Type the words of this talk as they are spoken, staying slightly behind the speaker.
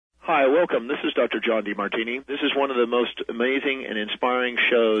Hi, welcome. This is Dr. John DeMartini. This is one of the most amazing and inspiring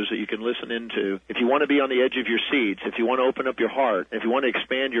shows that you can listen into. If you want to be on the edge of your seats, if you want to open up your heart, if you want to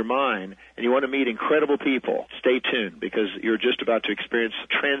expand your mind, and you want to meet incredible people, stay tuned because you're just about to experience a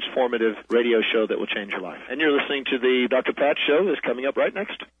transformative radio show that will change your life. And you're listening to the Dr. Pat Show that's coming up right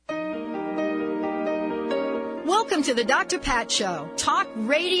next. Welcome to the Dr. Pat Show. Talk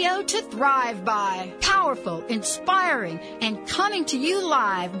radio to thrive by. Powerful, inspiring, and coming to you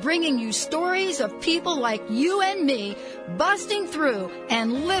live, bringing you stories of people like you and me, busting through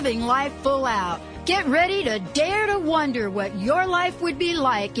and living life full out. Get ready to dare to wonder what your life would be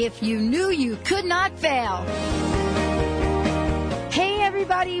like if you knew you could not fail. Hey,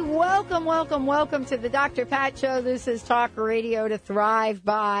 everybody. Welcome to the Dr. Pat Show. This is Talk Radio to Thrive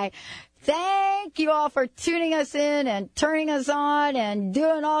By. Thank you all for tuning us in and turning us on and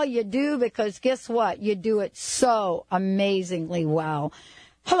doing all you do, because guess what? You do it so amazingly well.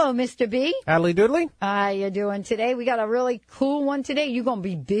 Hello, Mr. B. Howdy doodly. How you doing today? We got a really cool one today. You're going to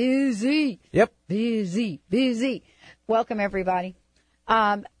be busy. Yep. Busy. Welcome, everybody.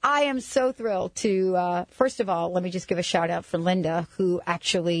 I am so thrilled to, first of all, let me just give a shout out for Linda, who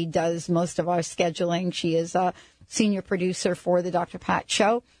actually does most of our scheduling. She is a senior producer for the Dr. Pat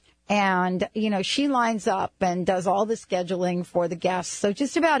Show. And, you know, she lines up and does all the scheduling for the guests. So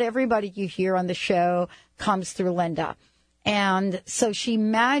just about everybody you hear on the show comes through Linda. And so she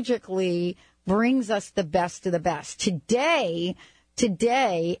magically brings us the best of the best. Today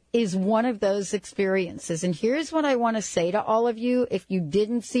is one of those experiences. And here's what I want to say to all of you. If you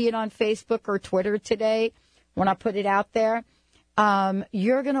didn't see it on Facebook or Twitter today, when I put it out there,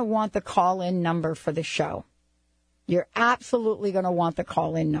 you're going to want the call-in number for the show. You're absolutely going to want the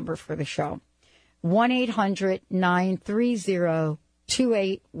call-in number for the show.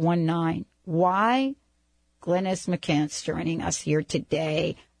 1-800-930-2819. Why? Glynis McCants joining us here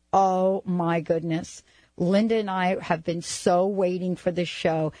today. Oh, my goodness. Linda and I have been so waiting for this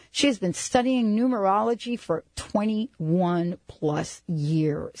show. She has been studying numerology for 21 plus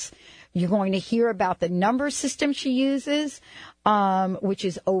years. You're going to hear about the number system she uses, which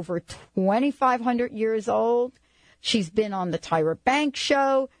is over 2,500 years old. She's been on the Tyra Banks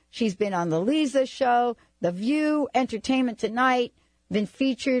show. She's been on the Lisa show, The View, Entertainment Tonight, been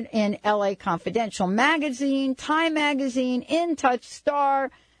featured in LA Confidential magazine, Time magazine, In Touch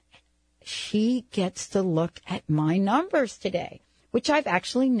Star. She gets to look at my numbers today, which I've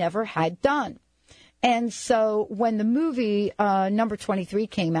actually never had done. And so when the movie number 23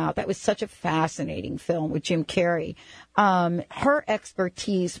 came out, that was such a fascinating film with Jim Carrey. Her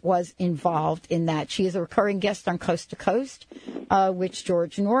expertise was involved in that. She is a recurring guest on Coast to Coast, which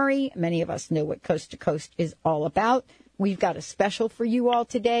George Norrie, many of us know what Coast to Coast is all about. We've got a special for you all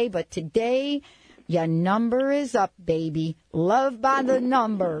today, but today, your number is up, baby. Loved by the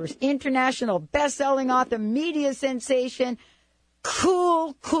numbers. International best-selling author, media sensation,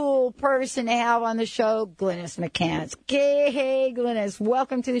 cool person to have on the show, Glynis McCants. Hey, Glynis,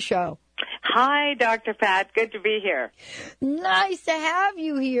 welcome to the show. Hi, Dr. Pat. Good to be here. Nice to have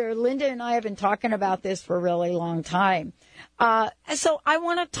you here. Linda and I have been talking about this for a really long time. So I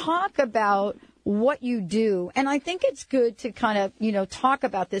want to talk about what you do. And I think it's good to kind of, talk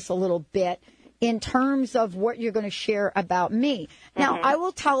about this a little bit in terms of what you're going to share about me. Now, I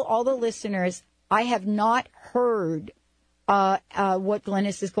will tell all the listeners, I have not heard what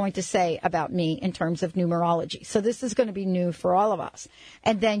Glynis is going to say about me in terms of numerology. So this is going to be new for all of us.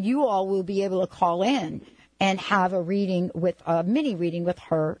 And then you all will be able to call in and have a mini reading with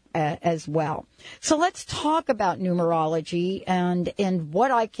her as well. So let's talk about numerology and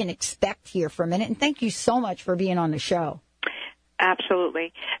what I can expect here for a minute. And thank you so much for being on the show.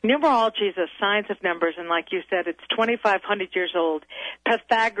 Absolutely. Numerology is a science of numbers, and like you said, it's 2,500 years old.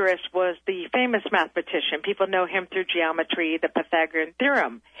 Pythagoras was the famous mathematician. People know him through geometry, the Pythagorean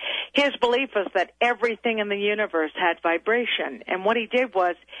theorem. His belief was that everything in the universe had vibration, and what he did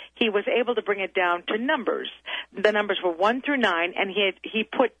was he was able to bring it down to numbers. The numbers were 1 through 9, and he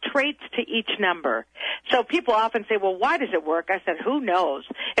put traits to each number. So people often say, well, why does it work? I said, who knows?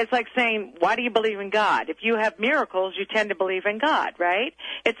 It's like saying, why do you believe in God? If you have miracles, you tend to believe in God, right?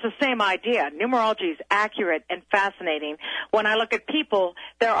 It's the same idea. Numerology is accurate and fascinating. When I look at people,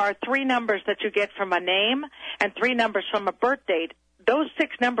 there are 3 numbers that you get from a name and 3 numbers from a birth date. Those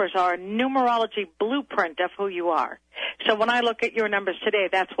 6 numbers are a numerology blueprint of who you are. So when I look at your numbers today,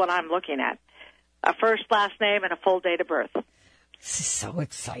 that's what I'm looking at. A first, last name, and a full date of birth. This is so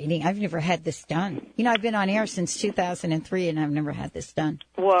exciting. I've never had this done. I've been on air since 2003, and I've never had this done.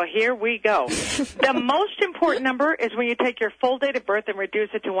 Well, here we go. The most important number is when you take your full date of birth and reduce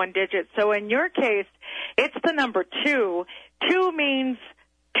it to 1 digit. So in your case, it's the number 2. 2 means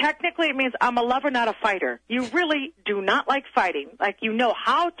technically it means I'm a lover, not a fighter. You really do not like fighting. Like, you know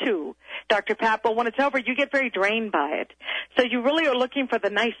how to, Dr. Pat, but when it's over, you get very drained by it. So you really are looking for the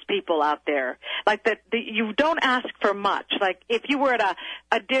nice people out there. Like, you don't ask for much. Like, if you were at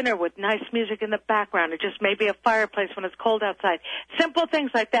a dinner with nice music in the background, or just maybe a fireplace when it's cold outside, simple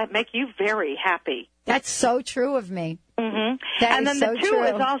things like that make you very happy. That's so true of me. Mm-hmm. And then the 2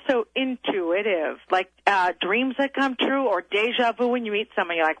 is also intuitive, like dreams that come true, or deja vu when you meet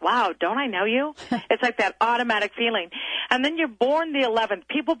someone. You're like, wow, don't I know you? It's like that automatic feeling. And then you're born the 11th.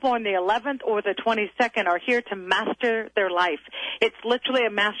 People born the 11th or the 22nd are here to master their life. It's literally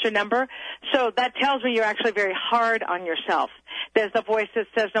a master number. So that tells me you're actually very hard on yourself. There's a voice that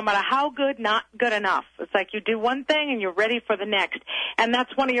says, no matter how good, not good enough. It's like you do one thing and you're ready for the next. And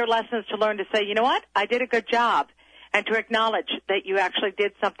that's one of your lessons, to learn to say, you know what, I did a good job. And to acknowledge that you actually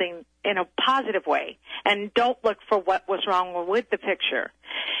did something in a positive way. And don't look for what was wrong with the picture.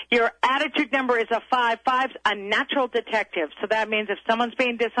 Your attitude number is a 5. 5's a natural detective. So that means if someone's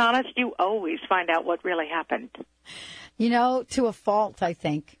being dishonest, you always find out what really happened. You know, to a fault, I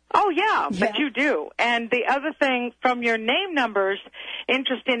think. Oh, yeah, but you do. And the other thing from your name numbers,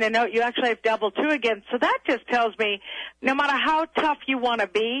 interesting to note, you actually have double 2 again. So that just tells me no matter how tough you want to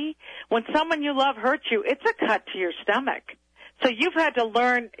be, when someone you love hurts you, it's a cut to your stomach. So you've had to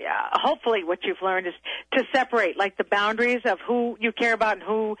learn, hopefully what you've learned is to separate, like the boundaries of who you care about and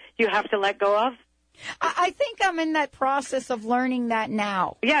who you have to let go of. I think I'm in that process of learning that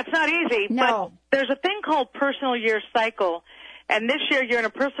now. Yeah, it's not easy. No. But there's a thing called personal year cycle. And this year you're in a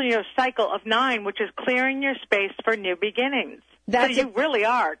personal year cycle of 9, which is clearing your space for new beginnings. So you really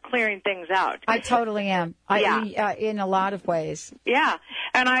are clearing things out. I totally am. In a lot of ways. Yeah.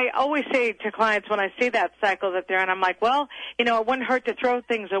 And I always say to clients when I see that cycle that they're in, I'm like, well, you know, it wouldn't hurt to throw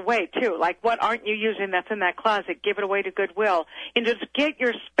things away, too. Like, what aren't you using that's in that closet? Give it away to Goodwill. And just get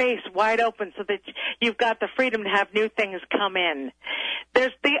your space wide open so that you've got the freedom to have new things come in.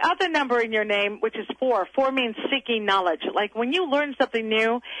 There's the other number in your name, which is 4. 4 means seeking knowledge. Like, when you learn something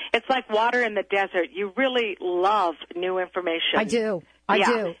new, it's like water in the desert. You really love new information. I do. I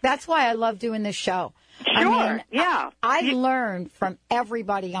do. That's why I love doing this show. Sure. I learn from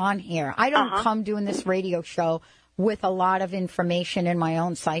everybody on here. I don't come doing this radio show with a lot of information in my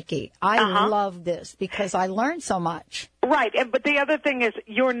own psyche. I love this because I learn so much. Right. But the other thing is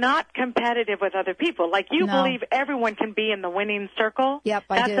you're not competitive with other people. Like, you believe everyone can be in the winning circle. Yep,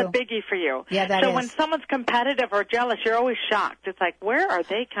 I do. That's a biggie for you. Yeah, that is. So when someone's competitive or jealous, you're always shocked. It's like, where are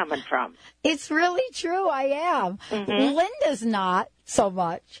they coming from? It's really true. I am. Mm-hmm. Linda's not so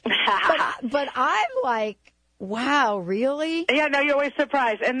much. but I'm like, wow, really? Yeah, no, you're always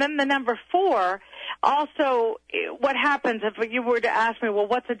surprised. And then the number 4, also, what happens if you were to ask me, well,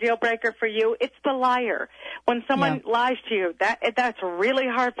 what's a deal breaker for you? It's the liar. When someone lies to you, that's really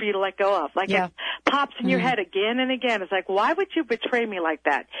hard for you to let go of. Like, it pops in your head again and again. It's like, why would you betray me like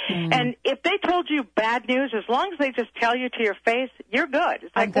that? And if they told you bad news, as long as they just tell you to your face, you're good.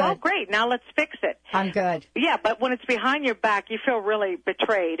 It's like, well, great, now let's fix it. I'm good. Yeah, but when it's behind your back, you feel really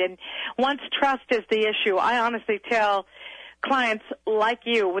betrayed. And once trust is the issue, I honestly tell clients like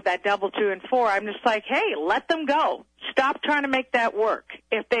you with that double 2 and 4, I'm just like, hey, let them go. Stop trying to make that work.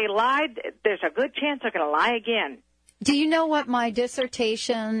 If they lied, there's a good chance they're going to lie again. Do you know what my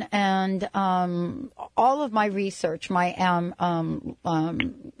dissertation and all of my research, my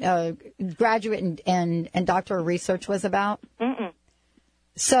graduate and doctoral research was about? Mm-mm.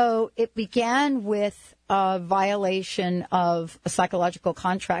 So it began with a violation of a psychological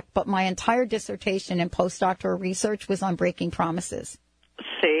contract, but my entire dissertation and postdoctoral research was on breaking promises.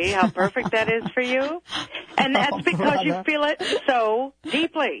 See how perfect that is for you? And that's because you feel it so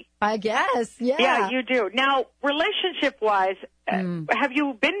deeply. I guess, yeah. Yeah, you do. Now, relationship-wise, have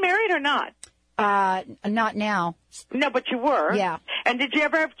you been married or not? Not now. No, but you were? Yeah. And did you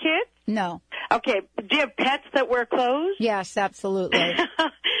ever have kids? No. Okay. Do you have pets that wear clothes? Yes, absolutely.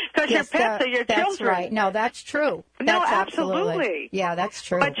 Because your pets are your children. That's right. No, that's true. No, absolutely. Yeah, that's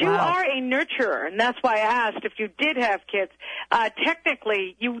true. But you are a nurturer, and that's why I asked if you did have kids.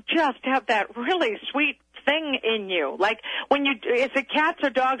 Technically, you just have that really sweet thing in you. Like, when you, is it cats or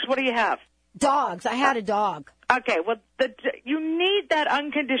dogs? What do you have? Dogs. I had a dog. Okay, well, you need that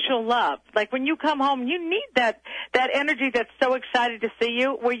unconditional love. Like, when you come home, you need that energy that's so excited to see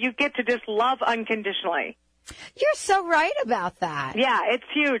you, where you get to just love unconditionally. You're so right about that. Yeah, it's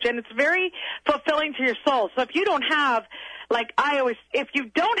huge, and it's very fulfilling to your soul. So if you don't have, Like I always, if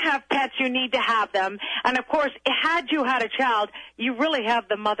you don't have pets, you need to have them. And of course, had you had a child, you really have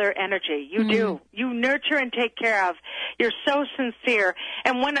the mother energy. You do. You nurture and take care of. You're so sincere.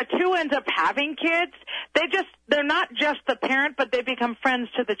 And when a two ends up having kids, they're not just the parent, but they become friends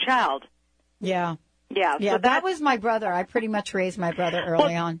to the child. Yeah. Yeah. Yeah, So that was my brother. I pretty much raised my brother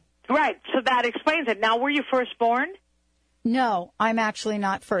early on. Right. So that explains it. Now, were you firstborn? No, I'm actually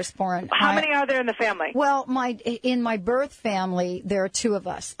not firstborn. How many are there in the family? Well, in my birth family, there are two of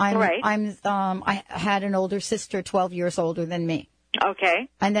us. I had an older sister, 12 years older than me. Okay.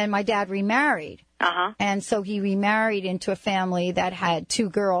 And then my dad remarried. Uh-huh. And so he remarried into a family that had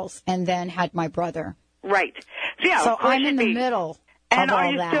two girls and then had my brother. Right. So I'm in the middle and of all that.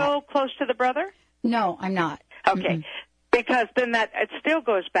 And are you still close to the brother? No, I'm not. Okay. Mm-mm. Because then it still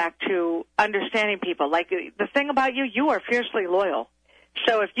goes back to understanding people. Like the thing about you are fiercely loyal.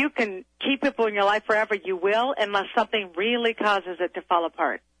 So if you can keep people in your life forever, you will, unless something really causes it to fall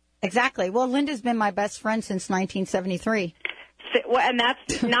apart. Exactly. Well, Linda's been my best friend since 1973. And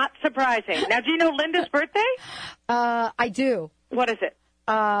that's not surprising. Now, do you know Linda's birthday? I do. What is it?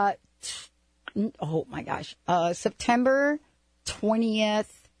 Oh, my gosh. September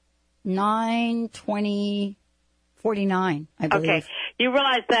 20th, 9/20. 49, I believe. Okay. You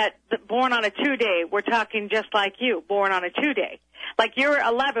realize that born on a 2-day, we're talking just like you, born on a 2-day. Like you're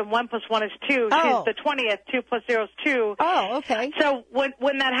 11, 1 + 1 is 2. Oh. She's the 20th, 2 + 0 is 2. Oh, okay. So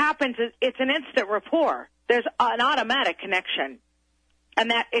when that happens, it's an instant rapport. There's an automatic connection. And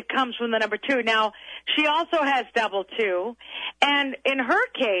that it comes from the number 2. Now, she also has double 2. And in her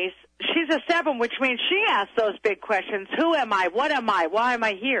case, she's a 7, which means she asks those big questions. Who am I? What am I? Why am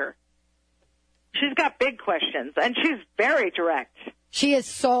I here? She's got big questions, and she's very direct. She is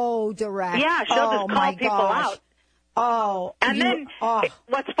so direct. Yeah, she'll just call people out. Oh. And then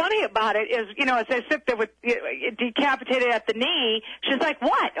what's funny about it is, as they sit there with decapitated at the knee, she's like,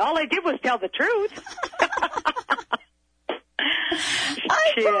 what? All I did was tell the truth.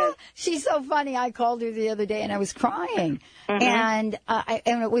 She's so funny. I called her the other day and I was crying, and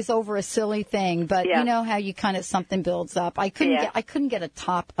it was over a silly thing. But you know how you kind of something builds up. I couldn't get a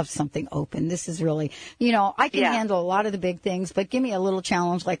top of something open. This is really, I can handle a lot of the big things, but give me a little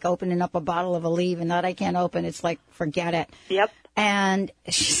challenge like opening up a bottle of Aleve and that I can't open. It's like forget it. Yep. And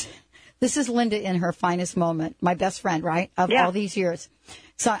this is Linda in her finest moment, my best friend, right, of all these years.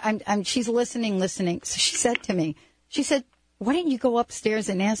 So she's listening. So she said to me, why didn't you go upstairs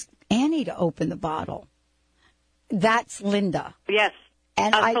and ask Annie to open the bottle? That's Linda. Yes,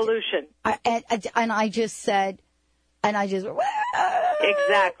 and solution. And I just said,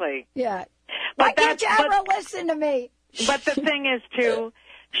 exactly. Yeah. Why can't you ever listen to me? But the thing is, too,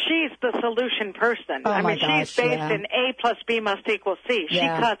 she's the solution person. Oh my gosh, she's based in A + B must equal C. She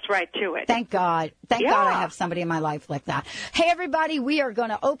cuts right to it. Thank God. Thank God I have somebody in my life like that. Hey, everybody, we are going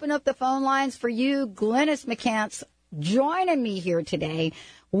to open up the phone lines for you. Glynis McCants joining me here today.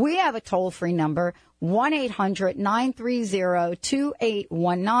 We have a toll-free number,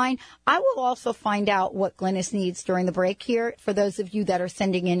 1-800-930-2819. I will also find out what Glynis needs during the break here for those of you that are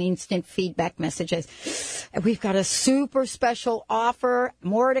sending in instant feedback messages. We've got a super special offer,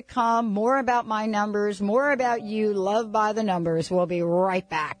 more to come, more about my numbers, more about you, love by the numbers. We'll be right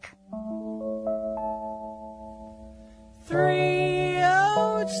back. 30,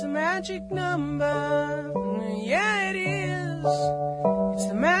 it's the magic number. Yeah, it is. It's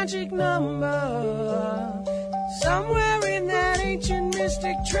the magic number. Somewhere in that ancient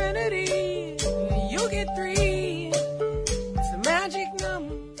mystic trinity, you'll get 3. It's the magic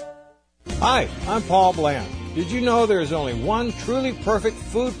number. Hi, I'm Paul Bland. Did you know there is only one truly perfect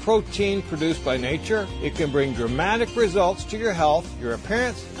food protein produced by nature? It can bring dramatic results to your health, your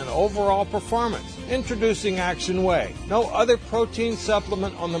appearance, and overall performance. Introducing Action Whey. No other protein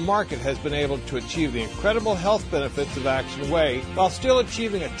supplement on the market has been able to achieve the incredible health benefits of Action Whey while still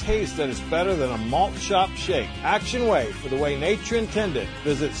achieving a taste that is better than a malt shop shake. Action Whey, for the way nature intended.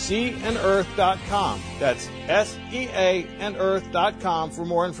 Visit seaandearth.com. That's SEAandearth.com for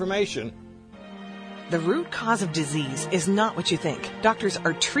more information. The root cause of disease is not what you think. Doctors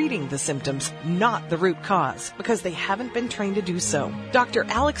are treating the symptoms, not the root cause, because they haven't been trained to do so. Dr.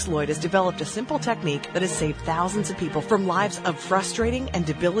 Alex Lloyd has developed a simple technique that has saved thousands of people from lives of frustrating and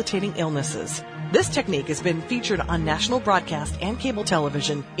debilitating illnesses. This technique has been featured on national broadcast and cable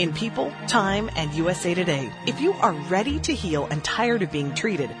television in People, Time, and USA Today. If you are ready to heal and tired of being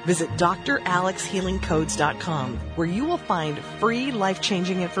treated, visit dralexhealingcodes.com, where you will find free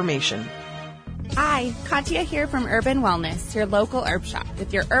life-changing information. Hi, Katya here from Urban Wellness, your local herb shop,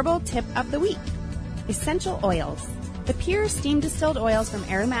 with your herbal tip of the week. Essential oils. The pure steam-distilled oils from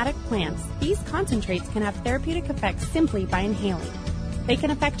aromatic plants, these concentrates can have therapeutic effects simply by inhaling. They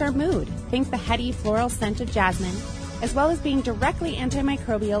can affect our mood. Think the heady floral scent of jasmine, as well as being directly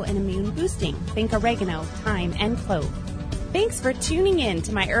antimicrobial and immune boosting. Think oregano, thyme, and clove. Thanks for tuning in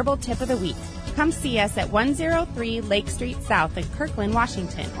to my herbal tip of the week. Come see us at 103 Lake Street South in Kirkland,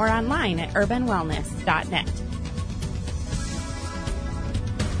 Washington, or online at urbanwellness.net.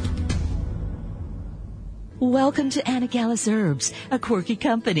 Welcome to Anagalis Herbs, a quirky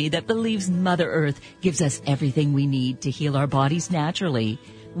company that believes Mother Earth gives us everything we need to heal our bodies naturally.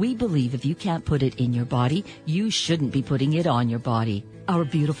 We believe if you can't put it in your body, you shouldn't be putting it on your body. Our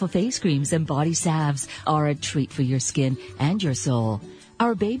beautiful face creams and body salves are a treat for your skin and your soul.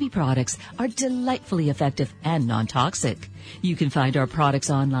 Our baby products are delightfully effective and non-toxic. You can find our products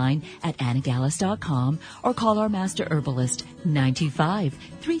online at anagalis.com or call our master herbalist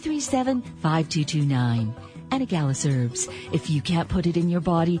 925-337-5229. Anagalis Herbs. If you can't put it in your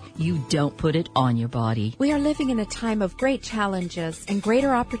body, you don't put it on your body. We are living in a time of great challenges and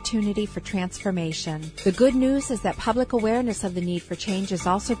greater opportunity for transformation. The good news is that public awareness of the need for change is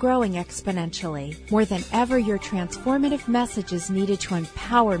also growing exponentially. More than ever, your transformative message is needed to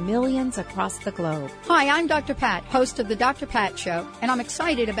empower millions across the globe. Hi, I'm Dr. Pat, host of the Dr. Pat Show, and I'm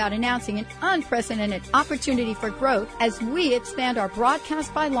excited about announcing an unprecedented opportunity for growth as we expand our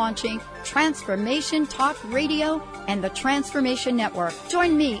broadcast by launching Transformation Talk Radio and the Transformation Network.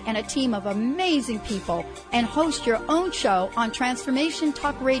 Join me and a team of amazing people and host your own show on Transformation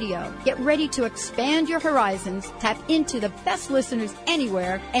Talk Radio. Get ready to expand your horizons, tap into the best listeners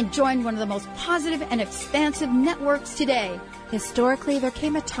anywhere, and join one of the most positive and expansive networks today. Historically, there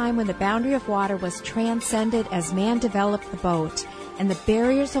came a time when the boundary of water was transcended as man developed the boat, and the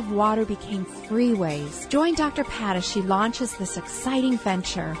barriers of water became freeways. Join Dr. Pat as she launches this exciting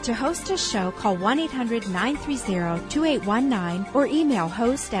venture. To host a show, call 1-800-930-2819 or email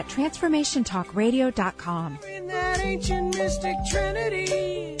host@transformationtalkradio.com. In that ancient mystic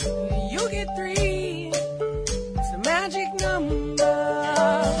trinity, you get 3. It's the magic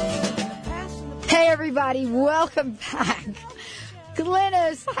number. Hey, everybody, welcome back.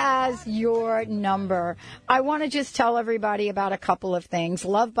 Glynis has your number. I want to just tell everybody about a couple of things.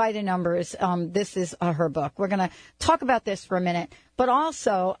 Love by the Numbers. This is her book. We're going to talk about this for a minute. But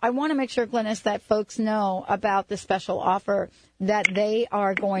also, I want to make sure, Glynis, that folks know about the special offer that they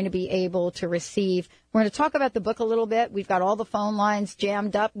are going to be able to receive. We're going to talk about the book a little bit. We've got all the phone lines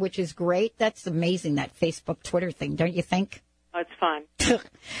jammed up, which is great. That's amazing, that Facebook, Twitter thing, don't you think? Oh, it's fun.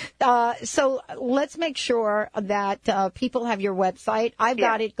 So let's make sure that people have your website. I've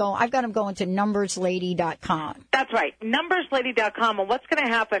got them going to numberslady.com. That's right, numberslady.com. And what's going to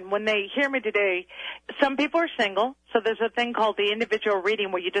happen when they hear me today, some people are single, so there's a thing called the individual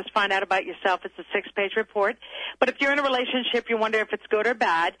reading where you just find out about yourself. It's a 6-page report. But if you're in a relationship, you wonder if it's good or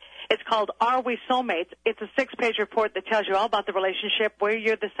bad. It's called Are We Soulmates? It's a 6-page report that tells you all about the relationship, where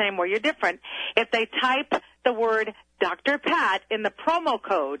you're the same, where you're different. If they type the word Dr. Pat in the promo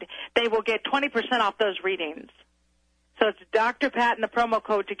code, they will get 20% off those readings. So it's Dr. Pat in the promo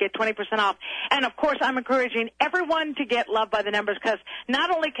code to get 20% off. And, of course, I'm encouraging everyone to get Love by the Numbers because not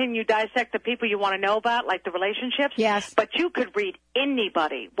only can you dissect the people you want to know about, like the relationships, yes, but you could read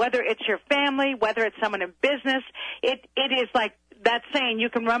anybody, whether it's your family, whether it's someone in business. It is like that saying, you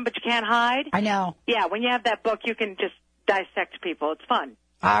can run but you can't hide. I know. Yeah, when you have that book, you can just dissect people. It's fun.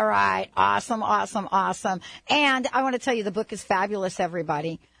 All right. Awesome. And I want to tell you the book is fabulous,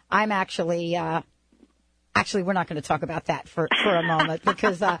 everybody. I'm actually, we're not going to talk about that for a moment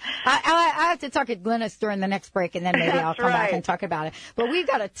because I have to talk to Glynis during the next break, and then maybe I'll come back and talk about it. But we've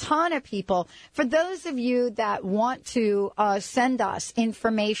got a ton of people. For those of you that want to send us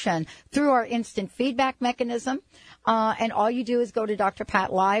information through our instant feedback mechanism, and all you do is go to Dr.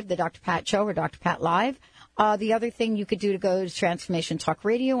 Pat Live, the Dr. Pat Show, or Dr. Pat Live. The other thing you could do to go to Transformation Talk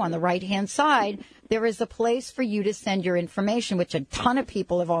Radio on the right-hand side, there is a place for you to send your information, which a ton of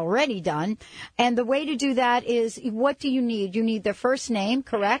people have already done. And the way to do that is, what do you need? You need their first name,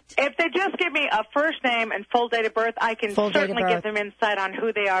 correct? If they just give me a first name and full date of birth, I can certainly give them insight on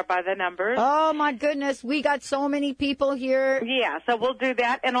who they are by the numbers. Oh, my goodness. We got so many people here. Yeah, so we'll do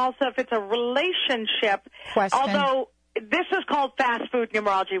that. And also, if it's a relationship, question. Although this is called fast food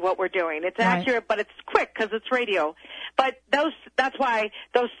numerology, what we're doing. It's accurate, but it's quick because it's radio. But that's why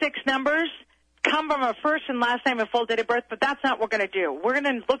those 6 numbers come from a first and last name and full date of birth, but that's not what we're going to do. We're going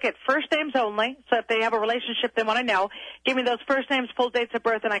to look at first names only, so if they have a relationship they want to know, give me those first names, full dates of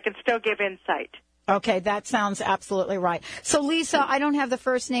birth, and I can still give insight. Okay, that sounds absolutely right. So, Lisa, I don't have the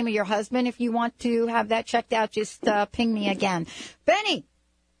first name of your husband. If you want to have that checked out, just ping me again. Benny.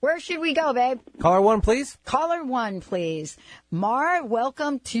 Where should we go, babe? Caller 1, please. Caller 1, please. Mar,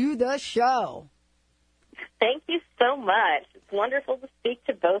 welcome to the show. Thank you so much. It's wonderful to speak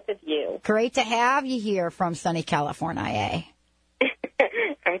to both of you. Great to have you here from sunny California.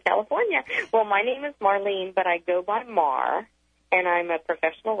 From California. Well, my name is Marlene, but I go by Mar, and I'm a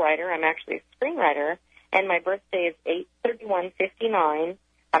professional writer. I'm actually a screenwriter, and my birthday is 8/31/59.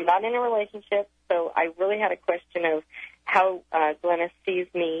 I'm not in a relationship, so I really had a question of how Glynis sees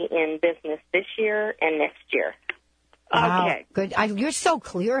me in business this year and next year. Wow, Okay. good. You're so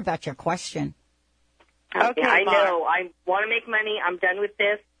clear about your question. Okay, I Mar. know. I want to make money. I'm done with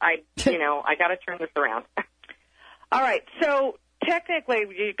this. I got to turn this around. All right, so technically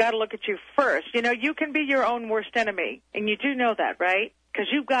you got to look at you first. You know, you can be your own worst enemy, and you do know that, right? Because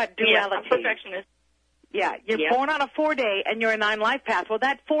you've got duality. Yes, I'm a perfectionist. Yeah, you're born on a 4-day, and you're a 9 life path. Well,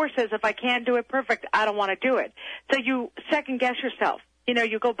 that 4 says if I can't do it perfect, I don't want to do it. So you second-guess yourself. You know,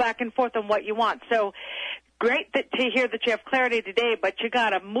 you go back and forth on what you want. So great to hear that you have clarity today, but you got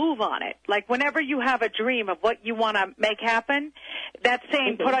to move on it. Like whenever you have a dream of what you want to make happen, that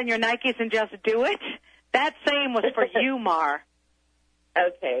saying, put on your Nikes and just do it, that saying was for you, Mar.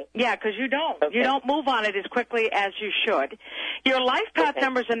 Okay. Yeah, because you don't. Okay. You don't move on it as quickly as you should. Your life path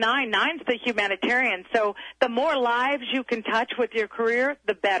number's a 9. 9's the humanitarian. So the more lives you can touch with your career,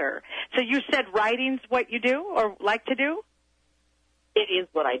 the better. So you said writing's what you do or like to do? It is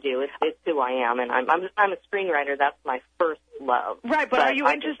what I do. It's who I am, and I'm a screenwriter. That's my first love. Right, but are you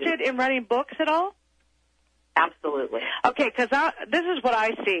interested in writing books at all? Absolutely. Okay, because this is what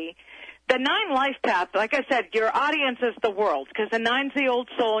I see. The 9 life path, like I said, your audience is the world, because the 9's the old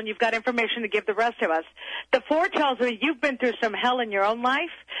soul, and you've got information to give the rest of us. The 4 tells me you've been through some hell in your own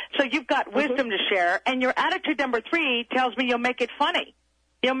life, so you've got wisdom to share. And your attitude number 3 tells me you'll make it funny.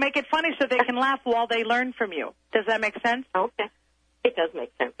 You'll make it funny so they can laugh while they learn from you. Does that make sense? Okay. It does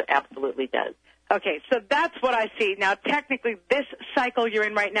make sense. It absolutely does. Okay, so that's what I see. Now, technically, this cycle you're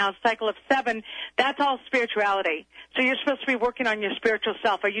in right now, cycle of 7, that's all spirituality. So you're supposed to be working on your spiritual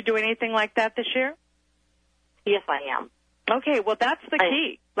self. Are you doing anything like that this year? Yes, I am. Okay, well, that's the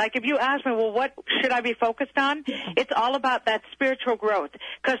key. Like, if you ask me, well, what should I be focused on? It's all about that spiritual growth.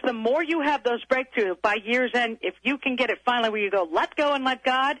 Because the more you have those breakthroughs by year's end, if you can get it finally where you go, let go and let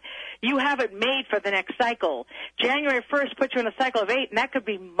God, you have it made for the next cycle. January 1st puts you in a cycle of 8, and that could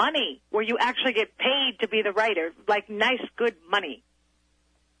be money, where you actually get paid to be the writer, like nice, good money.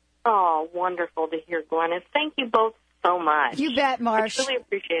 Oh, wonderful to hear, Glynis. Thank you both so much. You bet, Marsh. I really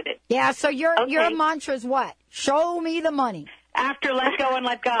appreciate it. Yeah, so your mantra is what? Show me the money. After let go and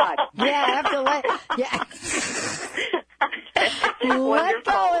let God. Yeah, let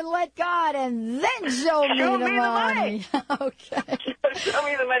go and let God, and then show me the money. Okay. Show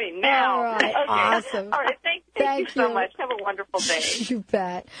me the money now. All right, okay. awesome. All right, thank you so much. Have a wonderful day. You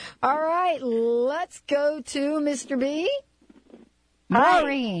bet. All right, let's go to Mr. B.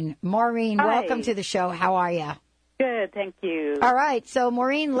 Maureen. Maureen, welcome to the show. How are you? Good, thank you. All right, so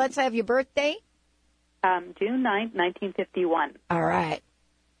Maureen, let's have your birthday. June 9th, 1951. All right.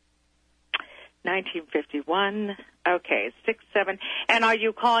 1951. Okay, 6, 7. And are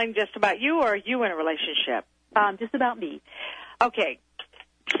you calling just about you, or are you in a relationship? Just about me. Okay.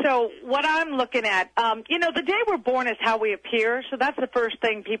 So what I'm looking at, the day we're born is how we appear, so that's the first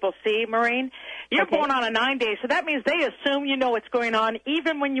thing people see, Maureen. You're born on a 9-day, so that means they assume you know what's going on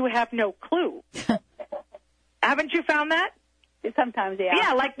even when you have no clue. Haven't you found that? Sometimes, yeah.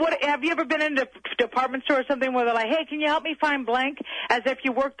 Yeah, like have you ever been in a department store or something where they're like, hey, can you help me find blank, as if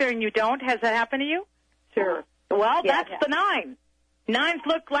you work there and you don't? Has that happened to you? Sure. Well, that's the 9. 9s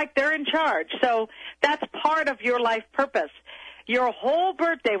look like they're in charge, so that's part of your life purpose. Your whole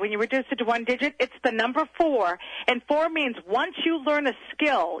birthday, when you reduce it to 1 digit, it's the number 4, and 4 means once you learn a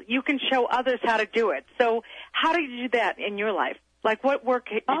skill, you can show others how to do it. So how do you do that in your life? Like, what work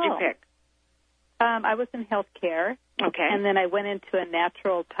did you pick? I was in healthcare. Okay. And then I went into a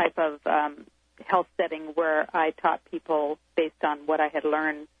natural type of health setting where I taught people based on what I had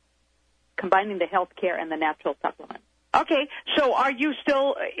learned, combining the healthcare and the natural supplements. Okay. So are you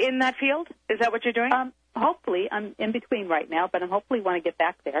still in that field? Is that what you're doing? Hopefully. I'm in between right now, but I hopefully want to get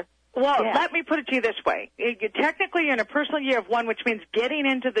back there. Well, let me put it to you this way. Technically, you're in a personal year of 1, which means getting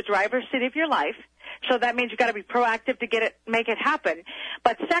into the driver's seat of your life. So that means you've got to be proactive to make it happen.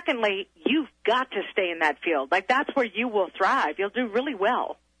 But secondly, you've got to stay in that field. Like, that's where you will thrive. You'll do really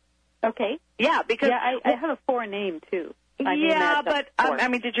well. Okay. Yeah, because... Yeah, I have a 4 name, too. I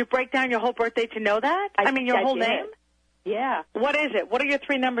mean, did you break down your whole birthday to know that? Your whole name? Yeah. What is it? What are your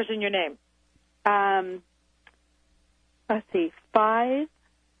 3 numbers in your name? Let's see, 5,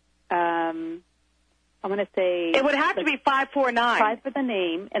 I'm going to say... It would have to be 549. 5 for the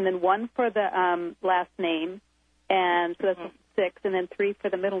name, and then 1 for the last name, and so that's 6, and then 3 for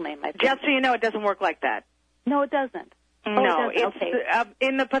the middle name, I think. Just so you know, it doesn't work like that. No, it doesn't. No, it doesn't. Okay.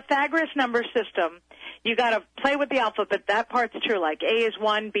 In the Pythagoras number system, you got to play with the alphabet. That part's true. Like A is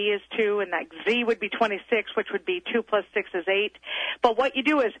 1, B is 2, and like Z would be 26, which would be 2 plus 6 is 8. But what you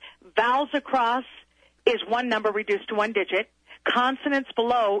do is vowels across is one number reduced to one digit. Consonants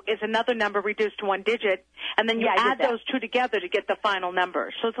below is another number reduced to one digit, and then you add those two together to get the final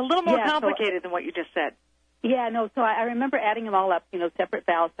number. So it's a little more complicated than what you just said. Yeah, no, so I remember adding them all up, separate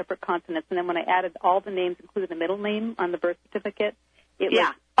vowels, separate consonants, and then when I added all the names, including the middle name on the birth certificate, it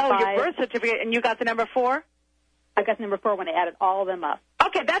was 5. Your birth certificate, and you got the number 4? I got the number 4 when I added all of them up.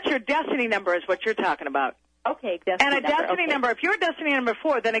 Okay, that's your destiny number is what you're talking about. Okay, destiny number. And a destiny number, if you're a destiny number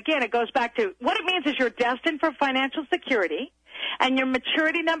 4, then again, it goes back to what it means is you're destined for financial security, and your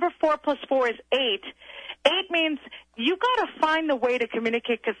maturity number 4 plus 4 is 8. 8 means you got to find the way to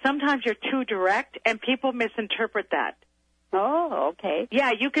communicate because sometimes you're too direct and people misinterpret that. Oh, okay. Yeah,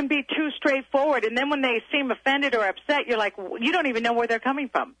 you can be too straightforward, and then when they seem offended or upset, you're like, you don't even know where they're coming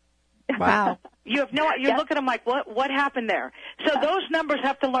from. Wow. You have no. You look at them like, what happened there? So those numbers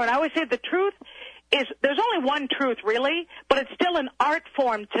have to learn. I always say the truth is there's only one truth, really, but it's still an art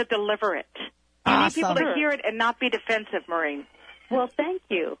form to deliver it. You need people to hear it and not be defensive, Maureen. Well, thank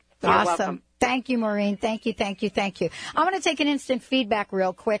you. You're welcome. Thank you, Maureen. Thank you. I'm going to take an instant feedback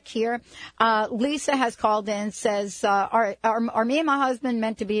real quick here. Lisa has called in, says, are me and my husband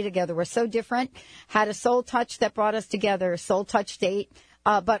meant to be together? We're so different. Had a soul touch that brought us together, a soul touch date.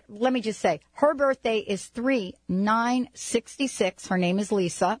 But let me just say, her birthday is 3/9/66. Her name is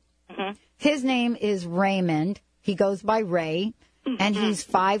Lisa. Mm-hmm. His name is Raymond. He goes by Ray, and he's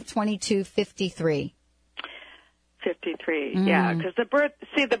 5/22/53. 53, yeah, because the birth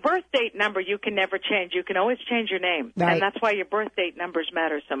date number you can never change. You can always change your name, and that's why your birth date numbers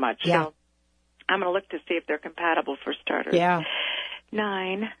matter so much. Yeah. So I'm going to look to see if they're compatible for starters. Yeah.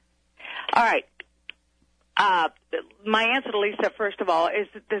 9. All right. My answer to Lisa, first of all, is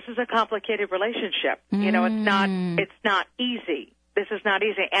that this is a complicated relationship. You know, it's not easy. This is not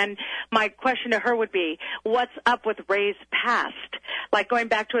easy. And my question to her would be, what's up with Ray's past? Like going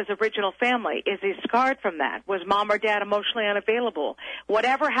back to his original family, is he scarred from that? Was mom or dad emotionally unavailable?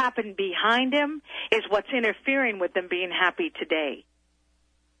 Whatever happened behind him is what's interfering with them being happy today.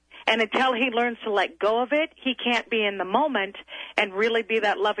 And until he learns to let go of it, he can't be in the moment and really be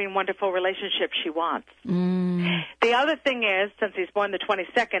that loving, wonderful relationship she wants. The other thing is, since he's born the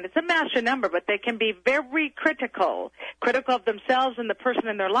 22nd, it's a master number, but they can be very critical of themselves and the person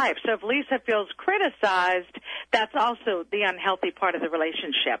in their life. So if Lisa feels criticized, that's also the unhealthy part of the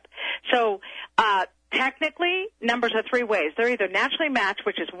relationship. So, technically, numbers are 3 ways. They're either naturally matched,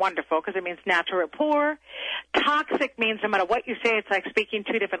 which is wonderful because it means natural rapport. Toxic means no matter what you say, it's like speaking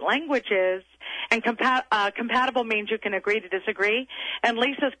 2 different languages. And compatible means you can agree to disagree. In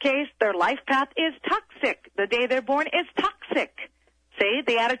Lisa's case, their life path is toxic. The day they're born is toxic. See,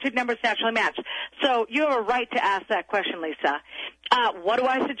 the attitude number is naturally matched. So you have a right to ask that question, Lisa. What do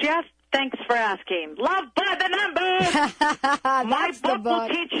I suggest? Thanks for asking. Love by the numbers. My book will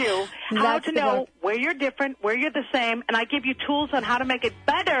teach you how to know where you're different, where you're the same, and I give you tools on how to make it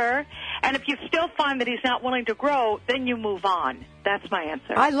better. And if you still find that he's not willing to grow, then you move on. That's my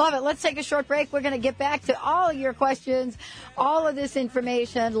answer. I love it. Let's take a short break. We're going to get back to all of your questions, all of this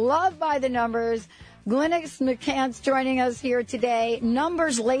information. Love by the numbers. Glynis McCants joining us here today.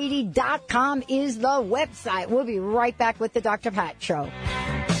 Numberslady.com is the website. We'll be right back with the Dr. Pat Show.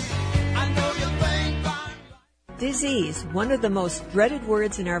 Disease, one of the most dreaded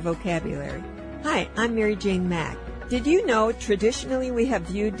words in our vocabulary. Hi, I'm Mary Jane Mack. Did you know traditionally we have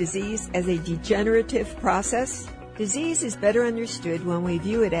viewed disease as a degenerative process? Disease is better understood when we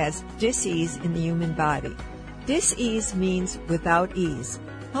view it as dis-ease in the human body. Dis-ease means without ease.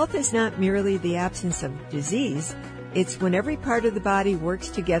 Health is not merely the absence of disease, it's when every part of the body works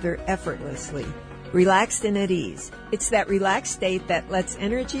together effortlessly, relaxed and at ease. It's that relaxed state that lets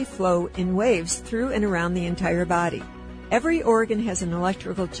energy flow in waves through and around the entire body. Every organ has an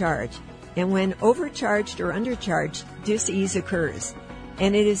electrical charge, and when overcharged or undercharged, dis-ease occurs.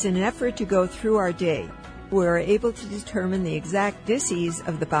 And it is an effort to go through our day. We are able to determine the exact dis-ease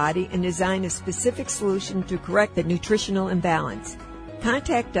of the body and design a specific solution to correct the nutritional imbalance.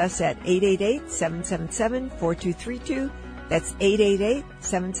 Contact us at 888-777-4232. That's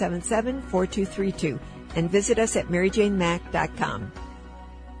 888-777-4232. And visit us at maryjanemack.com.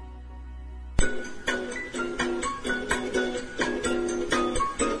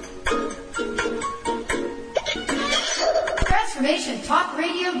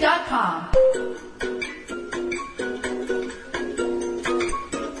 TransformationTalkRadio.com.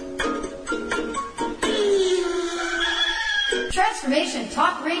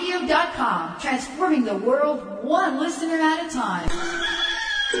 TransformationTalkRadio.com, transforming the world one listener at a time.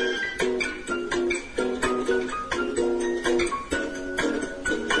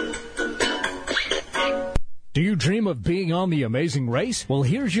 Do you dream of being on The Amazing Race? Well,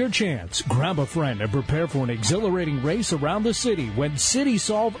 here's your chance. Grab a friend and prepare for an exhilarating race around the city when City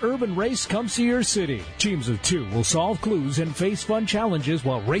Solve Urban Race comes to your city. Teams of 2 will solve clues and face fun challenges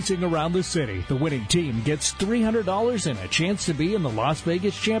while racing around the city. The winning team gets $300 and a chance to be in the Las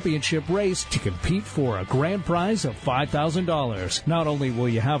Vegas Championship race to compete for a grand prize of $5,000. Not only will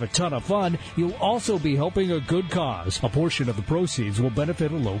you have a ton of fun, you'll also be helping a good cause. A portion of the proceeds will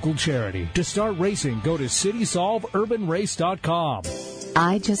benefit a local charity. To start racing, go to CitySolveUrbanRace.com.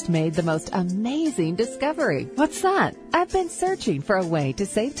 I just made the most amazing discovery. What's that? I've been searching for a way to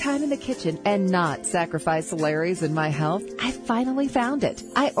save time in the kitchen and not sacrifice Larry's in my health. I finally found it.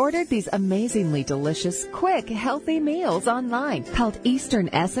 I ordered these amazingly delicious, quick, healthy meals online called Eastern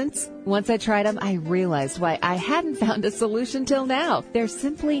Essence. Once I tried them, I realized why I hadn't found a solution till now. There's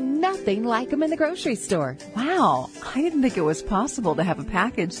simply nothing like them in the grocery store. Wow, I didn't think it was possible to have a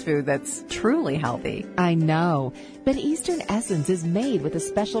packaged food that's truly healthy. I know, but Eastern Essence is made with a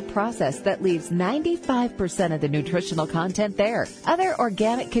special process that leaves 95% of the nutritional content there. Other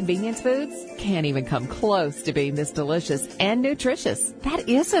organic convenience foods can't even come close to being this delicious and nutritious. That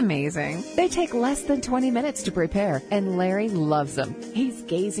is amazing. They take less than 20 minutes to prepare, and Larry loves them. He's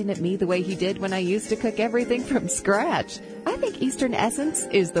gazing at me the way he did when I used to cook everything from scratch. I think Eastern Essence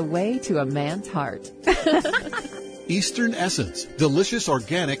is the way to a man's heart. Eastern Essence, delicious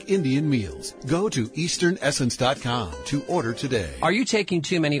organic Indian meals. Go to easternessence.com to order today. Are you taking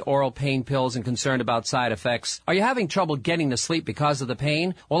too many oral pain pills and concerned about side effects? Are you having trouble getting to sleep because of the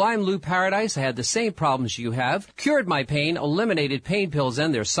pain? Well, I'm Lou Paradise. I had the same problems you have. Cured my pain, eliminated pain pills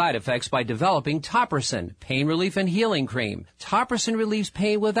and their side effects by developing Topricin, pain relief and healing cream. Topricin relieves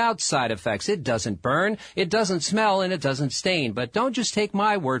pain without side effects. It doesn't burn, it doesn't smell, and it doesn't stain. But don't just take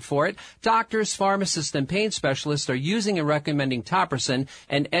my word for it. Doctors, pharmacists, and pain specialists are using and recommending Topricin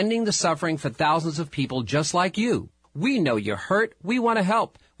and ending the suffering for thousands of people just like you. We know you're hurt. We want to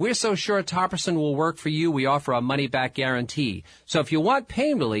help. We're so sure Topricin will work for you, we offer a money-back guarantee. So if you want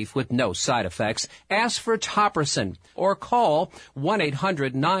pain relief with no side effects, ask for Topricin or call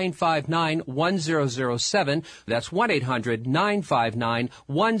 1-800-959-1007. That's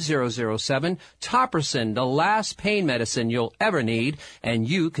 1-800-959-1007. Topricin, the last pain medicine you'll ever need, and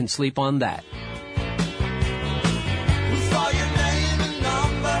you can sleep on that.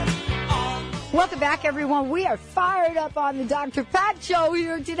 Welcome back, everyone. We are fired up on the Dr. Pat Show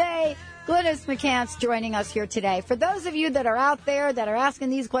here today. Glynis McCants joining us here today. For those of you that are out there that are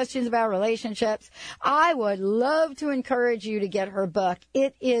asking these questions about relationships, I would love to encourage you to get her book.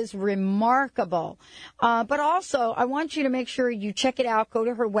 It is remarkable. But also, I want you to make sure you check it out. Go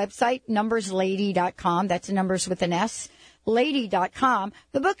to her website, numberslady.com. That's numbers with an S. Lady.com.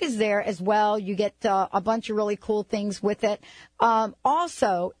 The book is there as well. You get a bunch of really cool things with it.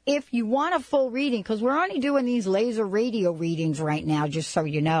 Also, if you want a full reading, because we're only doing these laser radio readings right now, just so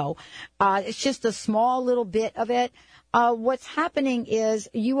you know, it's just a small little bit of it. What's happening is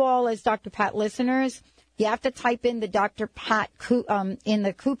you all as Dr. Pat listeners, you have to type in the Dr. Pat in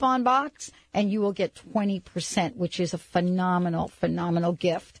the coupon box, and you will get 20%, which is a phenomenal, phenomenal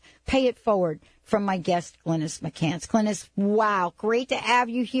gift. Pay it forward. From my guest, Glynis McCants. Glynis, wow, great to have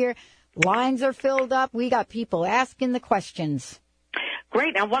you here. Lines are filled up. We got people asking the questions.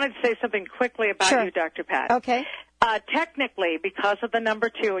 Great. I wanted to say something quickly about you, Dr. Pat. Okay. Technically, because of the number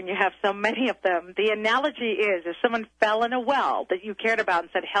 2, and you have so many of them, the analogy is if someone fell in a well that you cared about and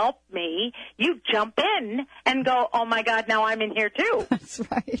said, help me, you jump in and go, oh, my God, now I'm in here, too. That's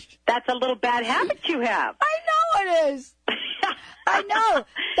right. That's a little bad habit you have. I know it is. I know.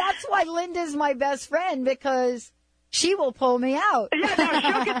 That's why Linda's my best friend, because she will pull me out. Yeah, no,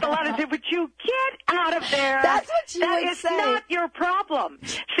 she'll get the letter and say, but you get out of there. That's what she would say. That is not your problem.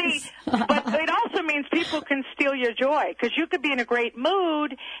 See, but it also means people can steal your joy, because you could be in a great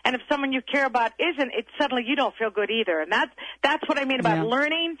mood, and if someone you care about isn't, it suddenly you don't feel good either. And that's what I mean about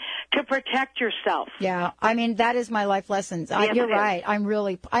learning to protect yourself. Yeah, I mean, that is my life lessons. Yes, you're right. I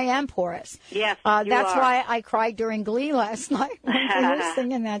am porous. Yes, that's why I cried during Glee last night when we were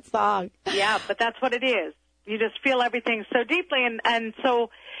singing that song. Yeah, but that's what it is. You just feel everything so deeply, and so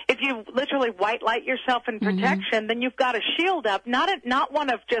if you literally white light yourself in protection, then you've got a shield up, not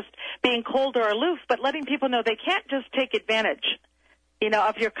one of just being cold or aloof, but letting people know they can't just take advantage,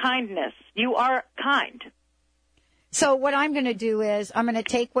 of your kindness. You are kind. So what I'm going to do is I'm going to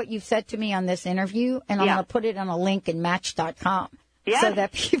take what you've said to me on this interview, and I'm going to put it on a link in Match.com. Yes. So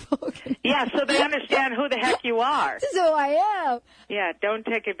that people can... Yeah, so they understand who the heck you are. So I am. Yeah, don't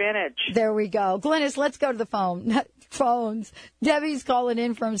take advantage. There we go. Glynis, let's go to the phones. Debbie's calling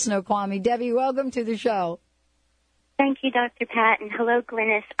in from Snoqualmie. Debbie, welcome to the show. Thank you, Dr. Pat, and hello,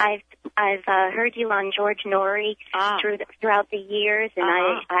 Glynis. I've heard you on George Norrie throughout the years, and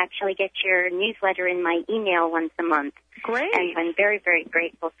I actually get your newsletter in my email once a month. Great. And I'm very, very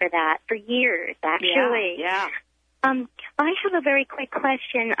grateful for that. For years, actually. Yeah. I have a very quick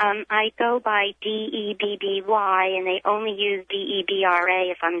question. I go by DEBBY, and they only use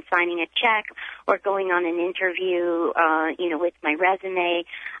DEBRA if I'm signing a check or going on an interview, with my resume.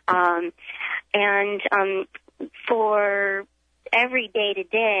 For every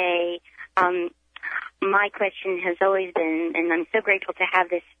day-to-day, my question has always been, and I'm so grateful to have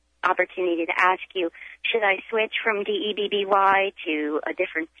this opportunity to ask you, should I switch from DEBBY to a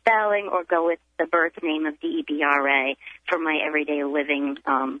different spelling or go with the birth name of DEBRA for my everyday living?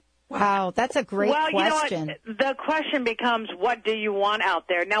 Wow, that's a great question. You know what? The question becomes, what do you want out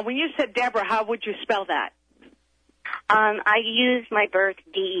there? Now, when you said Deborah, how would you spell that? I use my birth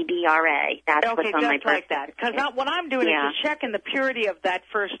DEBRA. That's what's on my birth. Like that. Because what I'm doing is checking the purity of that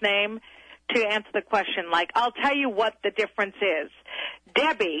first name to answer the question. Like, I'll tell you what the difference is.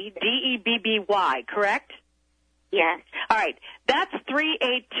 Debbie, DEBBY, correct? Yes. All right. That's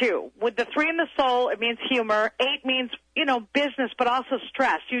 382. With the 3 in the soul, it means humor. 8 means, business, but also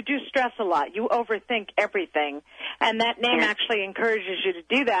stress. You do stress a lot. You overthink everything. And that name actually encourages you to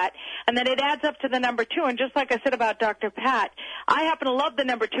do that. And then it adds up to the number 2. And just like I said about Dr. Pat, I happen to love the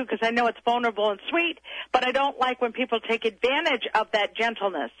number 2 because I know it's vulnerable and sweet, but I don't like when people take advantage of that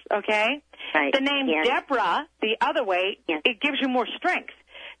gentleness, okay? Right. The name Deborah, the other way, it gives you more strength.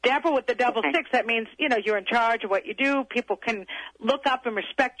 Deborah with the double 6, that means, you're in charge of what you do. People can look up and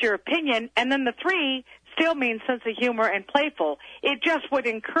respect your opinion. And then the 3 still means sense of humor and playful. It just would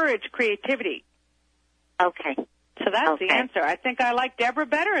encourage creativity. Okay. So that's the answer. I think I like Deborah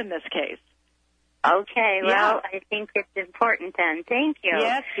better in this case. Okay. Well, I think it's important then. Thank you.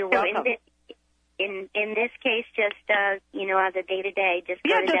 Yes, you're welcome. In this case, just, as a day-to-day, just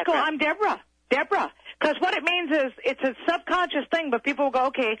go to just Deborah. go, I'm Deborah. Deborah. Because what it means is it's a subconscious thing, but people will go,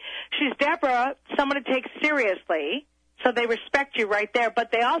 okay, she's Deborah, someone to take seriously, so they respect you right there,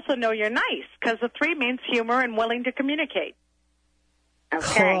 but they also know you're nice, because the 3 means humor and willing to communicate.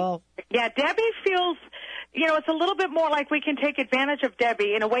 Okay. Cool. Yeah, Debbie feels, it's a little bit more like we can take advantage of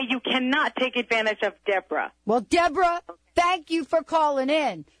Debbie in a way you cannot take advantage of Deborah. Well, Deborah, thank you for calling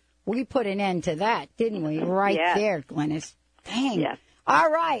in. We put an end to that, didn't we? Right there, Glynis. Dang. Yes. All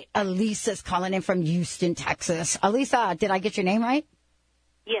right. Elisa's calling in from Houston, Texas. Elisa, did I get your name right?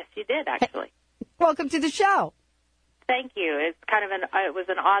 Yes, you did, actually. Welcome to the show. Thank you. It's kind of it was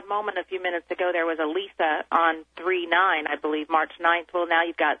an odd moment a few minutes ago. There was a Lisa on 3-9, I believe, March 9th. Well, now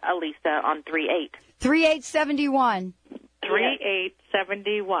you've got a Lisa on 3-8. 3871.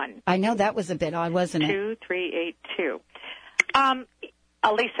 3871. I know that was a bit odd, wasn't it? 2382.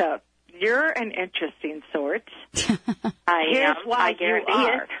 Elisa, you're an interesting sort. Here's why you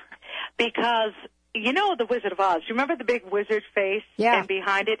are. Because, the Wizard of Oz. You remember the big wizard face? Yeah. And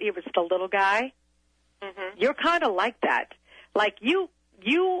behind it, was the little guy? Mm-hmm. You're kind of like that. Like you,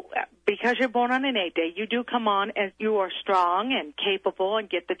 because you're born on an 8 day, you do come on and you are strong and capable and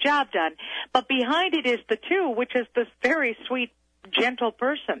get the job done. But behind it is the 2, which is this very sweet, gentle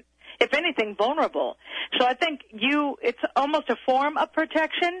person. If anything, vulnerable. So I think it's almost a form of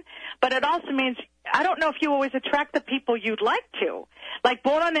protection, but it also means, I don't know if you always attract the people you'd like to. Like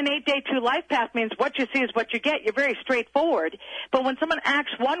born on an 8-day 2 life path means what you see is what you get. You're very straightforward. But when someone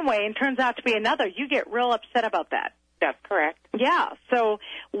acts one way and turns out to be another, you get real upset about that. That's correct. Yeah. So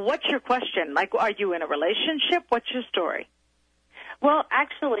what's your question? Like, are you in a relationship? What's your story? Well,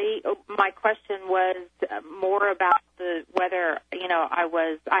 actually, my question was more about whether,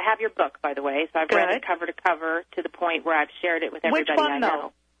 I have your book, by the way, so I've read it cover to cover to the point where I've shared it with everybody. Which one, I know.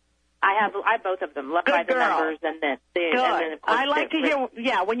 though? I have both of them, Love by the Numbers and then Good. And then, of course, I like to hear,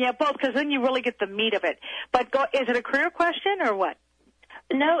 when you have both, because then you really get the meat of it. But is it a career question or what?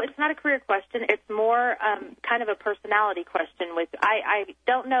 No, it's not a career question. It's more kind of a personality question. I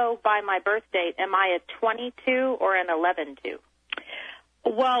don't know by my birth date, am I a 22 or an 11-2?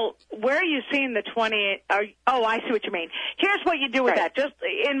 Well, where are you seeing the 20? I see what you mean. Here's what you do with that. Just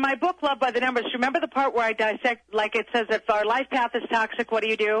in my book, Love by the Numbers, remember the part where I dissect, like it says, if our life path is toxic, what do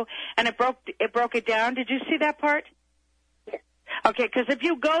you do? And it broke it down. Did you see that part? Yes. Okay, because if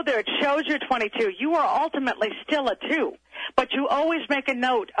you go there, it shows you're 22. You are ultimately still a 2, but you always make a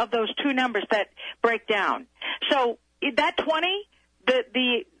note of those 2 numbers that break down. So that 20,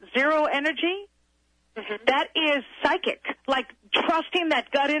 the 0 energy, that is psychic. Like trusting that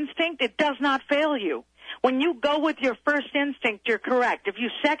gut instinct, it does not fail you. When you go with your first instinct, you're correct. If you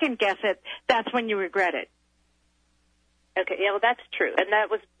second guess it, that's when you regret it. Okay, yeah, well, that's true, and that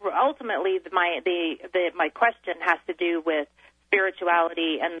was ultimately my question has to do with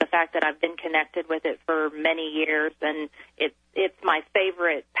spirituality and the fact that I've been connected with it for many years, and it's my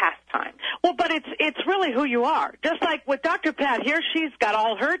favorite pastime. Well, but it's really who you are. Just like with Dr. Pat here, she's got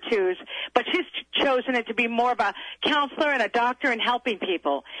all her twos, but she's chosen it to be more of a counselor and a doctor and helping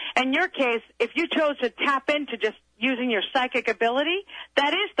people. In your case, if you chose to tap into just using your psychic ability,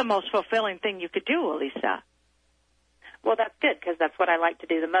 that is the most fulfilling thing you could do, Elisa. Well, that's good because that's what I like to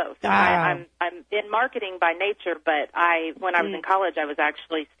do the most. I'm in marketing by nature, but when I was in college, I was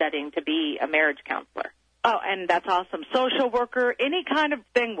actually studying to be a marriage counselor. Oh, and that's awesome. Social worker, any kind of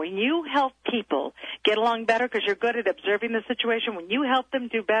thing. When you help people get along better because you're good at observing the situation, when you help them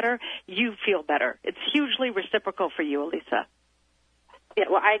do better, you feel better. It's hugely reciprocal for you, Elisa. Yeah,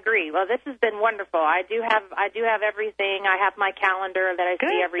 well, I agree. Well, this has been wonderful. I do have everything. I have my calendar that I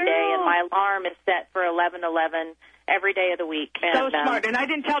see every day, and my alarm is set for 11:11 every day of the week. So smart. And I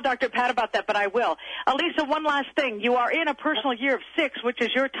didn't tell Dr. Pat about that, but I will. Elisa, one last thing. You are in a personal year of 6, which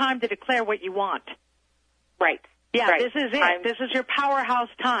is your time to declare what you want. Right. Yeah, right. This is it. This is your powerhouse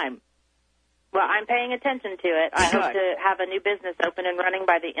time. Well, I'm paying attention to it. I hope to have a new business open and running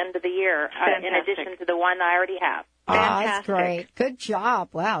by the end of the year, in addition to the one I already have. That's great. Good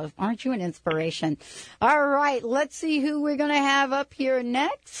job. Wow. Aren't you an inspiration? All right. Let's see who we're going to have up here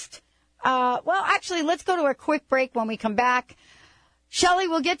next. Well, actually, let's go to a quick break. When we come back, Shelley,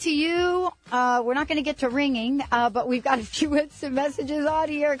 we'll get to you. We're not going to get to ringing, but we've got a few instant messages on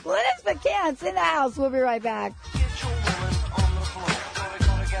here. Glynis McCants in the house. We'll be right back.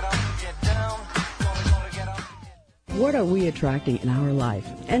 What are we attracting in our life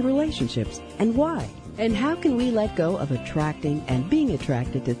and relationships, and why? And how can we let go of attracting and being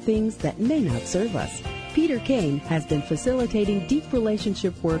attracted to things that may not serve us? Peter Kane has been facilitating deep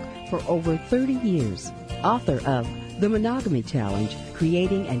relationship work for over 30 years. Author of The Monogamy Challenge,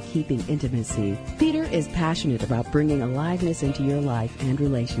 Creating and Keeping Intimacy, Peter is passionate about bringing aliveness into your life and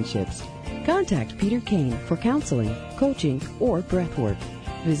relationships. Contact Peter Kane for counseling, coaching, or breathwork.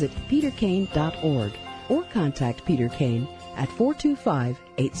 Visit peterkane.org or contact Peter Kane at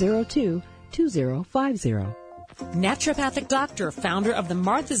 425-802-2050. Naturopathic doctor, founder of the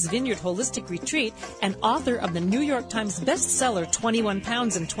Martha's Vineyard Holistic Retreat, and author of the New York Times bestseller 21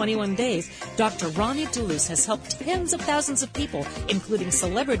 Pounds in 21 Days, Dr. Ronnie DeLuce has helped tens of thousands of people, including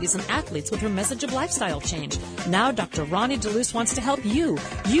celebrities and athletes, with her message of lifestyle change. Now Dr. Ronnie DeLuce wants to help you.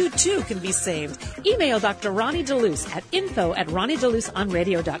 You, too, can be saved. Email Dr. Ronnie DeLuce at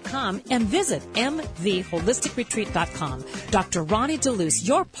info@ronniedeluceonradio.com and visit mtheholisticretreat.com. Dr. Ronnie DeLuce,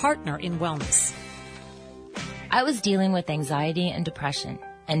 your partner in wellness. I was dealing with anxiety and depression,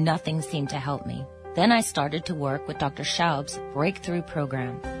 and nothing seemed to help me. Then I started to work with Dr. Schaub's Breakthrough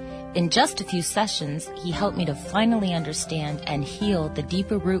Program. In just a few sessions, he helped me to finally understand and heal the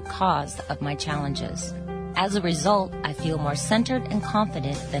deeper root cause of my challenges. As a result, I feel more centered and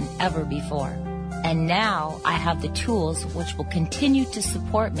confident than ever before. And now I have the tools which will continue to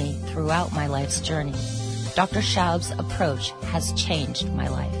support me throughout my life's journey. Dr. Schaub's approach has changed my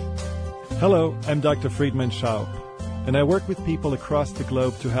life. Hello, I'm Dr. Friedman Schaub, and I work with people across the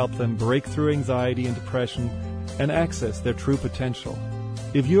globe to help them break through anxiety and depression and access their true potential.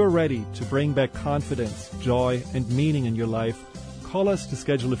 If you are ready to bring back confidence, joy, and meaning in your life, call us to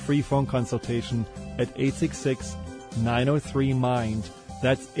schedule a free phone consultation at 866-903-MIND.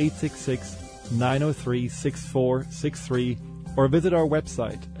 That's 866-903-6463, or visit our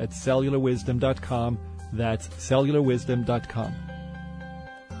website at cellularwisdom.com. That's cellularwisdom.com.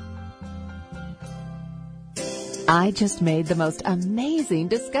 I just made the most amazing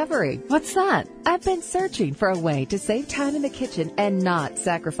discovery. What's that? I've been searching for a way to save time in the kitchen and not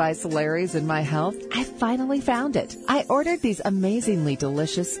sacrifice calories in my health. I finally found it. I ordered these amazingly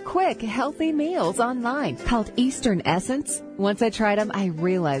delicious, quick, healthy meals online called Eastern Essence. Once I tried them, I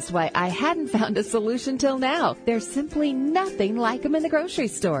realized why I hadn't found a solution till now. There's simply nothing like them in the grocery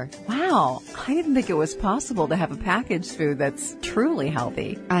store. Wow, I didn't think it was possible to have a packaged food that's truly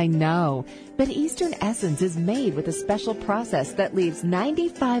healthy. I know. But Eastern Essence is made with a special process that leaves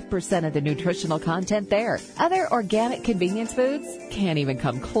 95% of the nutritional content there. Other organic convenience foods can't even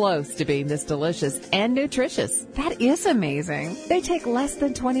come close to being this delicious and nutritious. That is amazing. They take less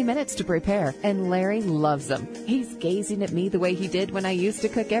than 20 minutes to prepare, and Larry loves them. He's gazing at me the way he did when I used to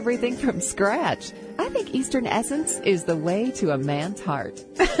cook everything from scratch. I think Eastern Essence is the way to a man's heart.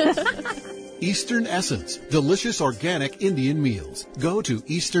 Eastern Essence, delicious organic Indian meals. Go to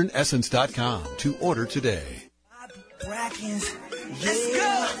easternessence.com to order today. Brackens. Let's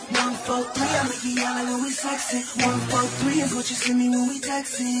go. 1, 4, 3. I make you yell like when we sexing. 1, 4, 3 is what you send me when we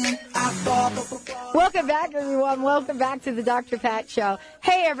texting. I fall. Welcome back, everyone. Welcome back to the Dr. Pat Show.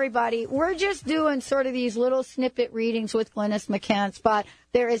 Hey, everybody. We're just doing sort of these little snippet readings with Glynis McCants, but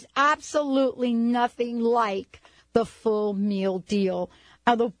there is absolutely nothing like the full meal deal.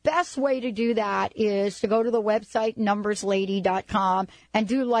 Now, the best way to do that is to go to the website, numberslady.com, and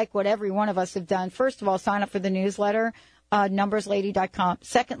do like what every one of us have done. First of all, sign up for the newsletter, numberslady.com.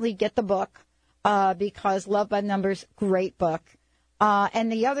 Secondly, get the book, because Love by Numbers, great book.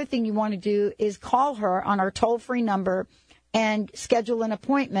 And the other thing you want to do is call her on our toll-free number and schedule an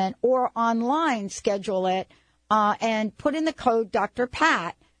appointment, or online schedule it, and put in the code Dr.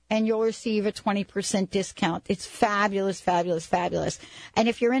 Pat, and you'll receive a 20% discount. It's fabulous, fabulous, fabulous. And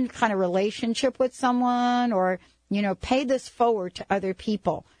if you're in kind of relationship with someone, or, pay this forward to other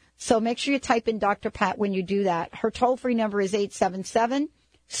people. So make sure you type in Dr. Pat when you do that. Her toll-free number is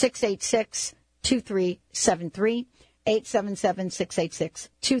 877-686-2373.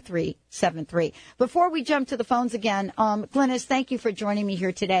 877-686-2373. Before we jump to the phones again, Glynis, thank you for joining me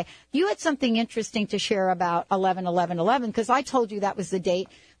here today. You had something interesting to share about 11-11-11, because I told you that was the date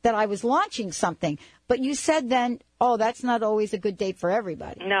that I was launching something. But you said then, that's not always a good date for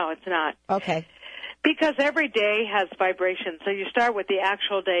everybody. No, it's not. Okay. Because every day has vibration. So you start with the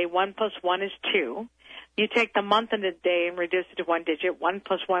actual day. 1 + 1 is 2. You take the month and the day and reduce it to one digit. 1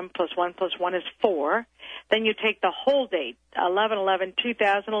 + 1 + 1 + 1 is 4. Then you take the whole date,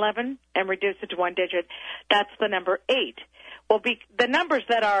 11/11/2011, and reduce it to one digit. That's the number 8. Well, the numbers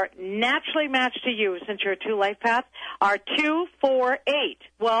that are naturally matched to you, since you're a 2 life path, are 2, 4, 8.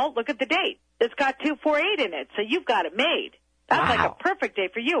 Well, look at the date. It's got 2, 4, 8 in it, so you've got it made. That's like a perfect day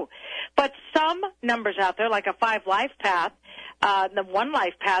for you. But some numbers out there, like a 5 life path, the 1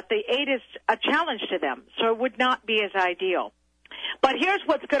 life path, the 8 is a challenge to them, so it would not be as ideal. But here's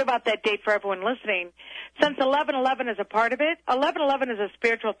what's good about that date for everyone listening. Since 11/11 is a part of it, 11/11 is a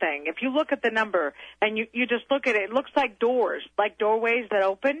spiritual thing. If you look at the number and you just look at it, it looks like doors, like doorways that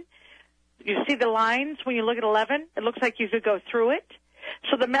open. You see the lines when you look at 11? It looks like you could go through it.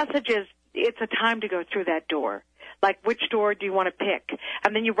 So the message is, it's a time to go through that door. Like, which door do you want to pick?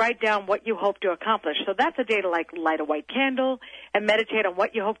 And then you write down what you hope to accomplish. So that's a day to, light a white candle and meditate on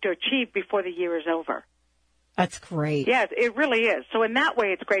what you hope to achieve before the year is over. That's great. Yes, it really is. So in that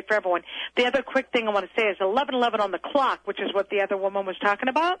way, it's great for everyone. The other quick thing I want to say is 11/11 on the clock, which is what the other woman was talking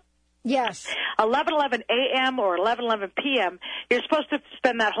about. Yes. 11:11 a.m. or 11:11 p.m., you're supposed to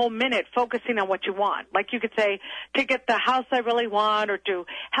spend that whole minute focusing on what you want. Like you could say, to get the house I really want, or to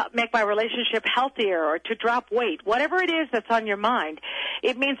help make my relationship healthier, or to drop weight. Whatever it is that's on your mind,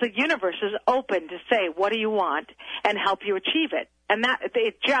 it means the universe is open to say, what do you want, and help you achieve it. And that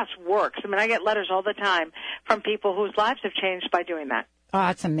it just works. I mean, I get letters all the time from people whose lives have changed by doing that. Oh,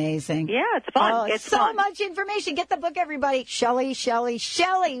 that's amazing. Yeah, it's fun. Oh, it's so fun. much information. Get the book, everybody. Shelley,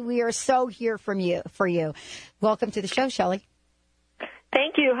 we are so here for you. Welcome to the show, Shelley.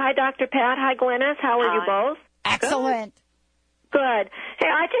 Thank you. Hi, Dr. Pat. Hi, Glynis. How are you both? Excellent. Good. Hey,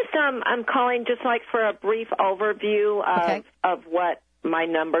 I just I'm calling just like for a brief overview of what my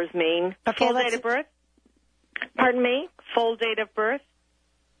numbers mean. Okay, full date of birth? Pardon me? Full date of birth?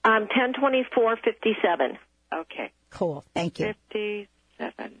 10/24/57. Okay. Cool. Thank you.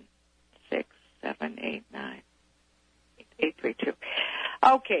 57, 6, 7, 8, 9, 8, 3, 2.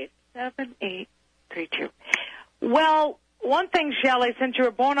 Okay, 7, 8, 3, 2. Well, one thing, Shelley, since you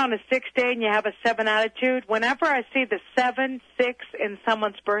were born on a 6 day and you have a 7 attitude, whenever I see the 7, 6 in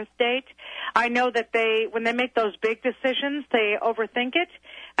someone's birth date, I know that when they make those big decisions, they overthink it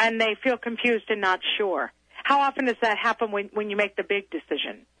and they feel confused and not sure. How often does that happen when you make the big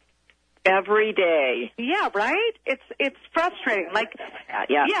decision? Every day. Yeah, right? It's frustrating.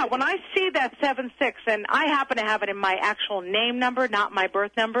 Yeah, when I see that 7-6, and I happen to have it in my actual name number, not my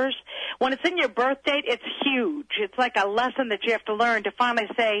birth numbers, when it's in your birth date, it's huge. It's like a lesson that you have to learn to finally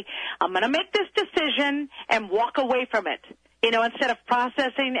say, I'm going to make this decision and walk away from it. Instead of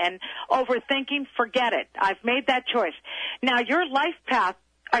processing and overthinking, forget it. I've made that choice. Now, your life path,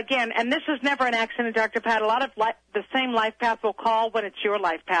 again, and this is never an accident, Dr. Pat. A lot of the same life path will call when it's your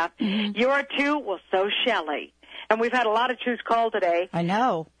life path. Mm-hmm. You're a 2, well, so Shelley. And we've had a lot of 2s call today. I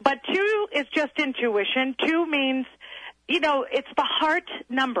know. But 2 is just intuition. 2 means, it's the heart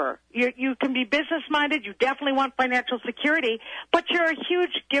number. You can be business-minded. You definitely want financial security. But you're a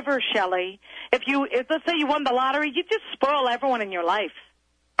huge giver, Shelley. If let's say you won the lottery, you just spoil everyone in your life.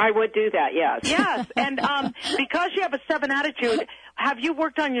 I would do that, yes. Yes, and because you have a 7 attitude, have you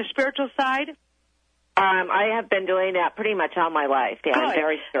worked on your spiritual side? I have been doing that pretty much all my life. Yeah, I'm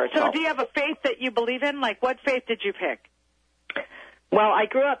very spiritual. So do you have a faith that you believe in? Like, what faith did you pick? Well, I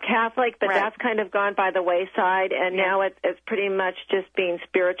grew up Catholic, but that's kind of gone by the wayside, and now it's pretty much just being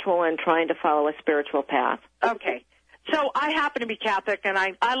spiritual and trying to follow a spiritual path. Okay. So I happen to be Catholic, and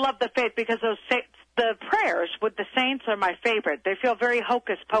I love the faith because the prayers with the saints are my favorite. They feel very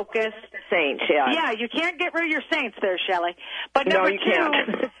hocus-pocus. Saints, yeah. Yeah, you can't get rid of your saints there, Shelley. But no, number you two,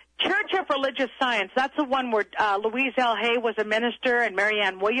 can't. Church of Religious Science, that's the one where Louise L. Hay was a minister and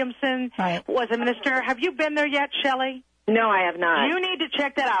Marianne Williamson was a minister. Have you been there yet, Shelley? No, I have not. You need to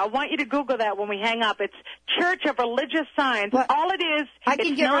check that out. I want you to Google that when we hang up. It's Church of Religious Science. Well, all it is, I can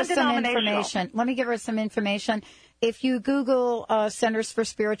it's give her some non-denominational. information. Let me give her some information. If you Google Centers for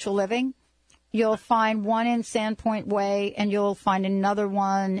Spiritual Living, you'll find one in Sandpoint Way, and you'll find another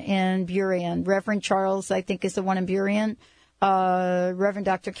one in Burien. Reverend Charles, I think, is the one in Burien. Reverend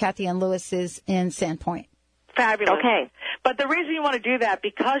Dr. Kathy Ann Lewis is in Sandpoint. Fabulous. Okay. But the reason you want to do that,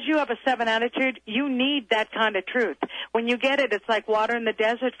 because you have a 7 attitude, you need that kind of truth. When you get it, it's like water in the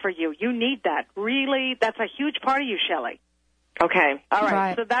desert for you. You need that. Really, that's a huge part of you, Shelley. Okay. All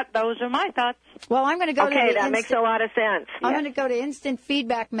right. So those are my thoughts. Well, I'm going to go to Okay, that makes a lot of sense. I'm going to go to instant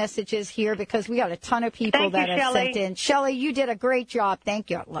feedback messages here because we got a ton of people that have sent in. Shelley, you did a great job. Thank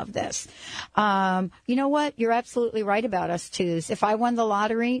you. I love this. You know what? You're absolutely right about us twos. If I won the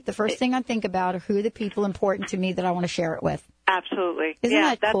lottery, the first thing I think about are who are the people important to me that I want to share it with. Absolutely.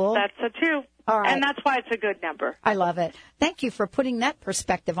 Isn't that cool? That's a 2. All right. And that's why it's a good number. I love it. Thank you for putting that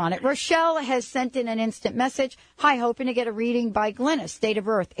perspective on it. Rochelle has sent in an instant message. Hi, hoping to get a reading by Glynis. Date of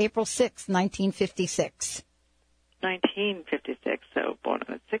birth, April 6, 1956. 1956. So born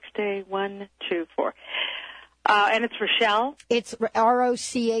on the 6th day, 1, 2, 4. And it's Rochelle? It's Rochelle.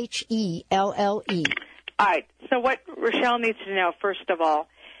 All right. So what Rochelle needs to know, first of all,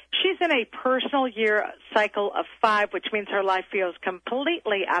 she's in a personal year cycle of 5, which means her life feels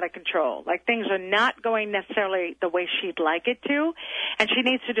completely out of control. Like things are not going necessarily the way she'd like it to. And she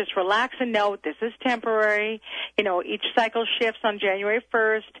needs to just relax and know this is temporary. You know, each cycle shifts on January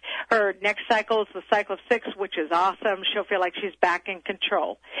 1st. Her next cycle is the cycle of 6, which is awesome. She'll feel like she's back in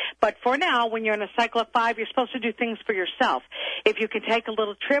control. But for now, when you're in a cycle of 5, you're supposed to do things for yourself. If you can take a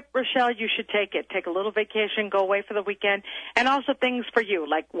little trip, Rochelle, you should take it. Take a little vacation, go away for the weekend, and also things for you,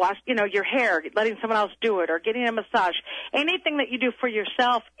 like wash, your hair, letting someone else do it, or getting a massage. Anything that you do for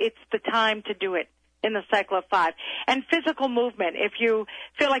yourself, it's the time to do it in the cycle of 5. And physical movement. If you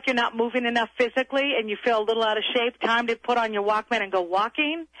feel like you're not moving enough physically and you feel a little out of shape, time to put on your Walkman and go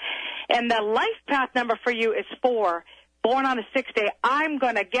walking. And the life path number for you is 4. Born on a 6th day, I'm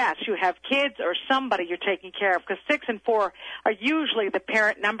going to guess you have kids or somebody you're taking care of, because 6 and 4 are usually the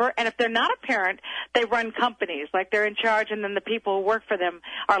parent number. And if they're not a parent, they run companies, like they're in charge, and then the people who work for them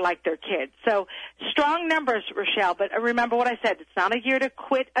are like their kids. So strong numbers, Rochelle, but remember what I said. It's not a year to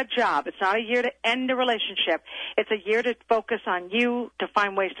quit a job. It's not a year to end a relationship. It's a year to focus on you, to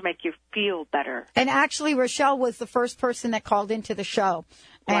find ways to make you feel better. And actually, Rochelle was the first person that called into the show.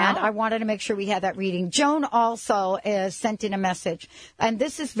 And I wanted to make sure we had that reading. Joan also sent in a message. And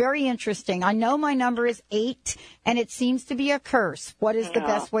this is very interesting. I know my number is 8, and it seems to be a curse. What is the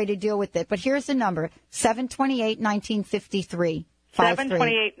best way to deal with it? But here's the number, 7/28/1953.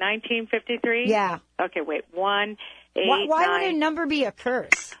 7/28/1953? Yeah. Okay, wait. 1, 8, Why 9. would a number be a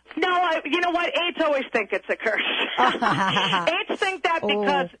curse? No, you know what? 8s always think it's a curse. 8s think that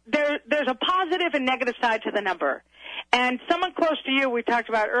because there's a positive and negative side to the number. And someone close to you, we talked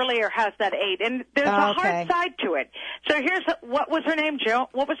about earlier, has that 8. And there's a hard side to it. So what was her name, Joan?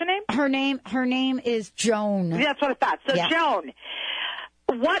 What was her name? Her name is Joan. That's what I thought. So Joan,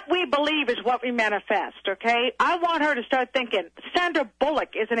 what we believe is what we manifest, okay? I want her to start thinking, Sandra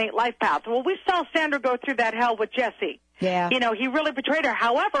Bullock is an 8 life path. Well, we saw Sandra go through that hell with Jesse. Yeah. He really betrayed her.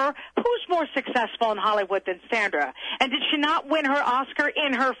 However, who's more successful in Hollywood than Sandra? And did she not win her Oscar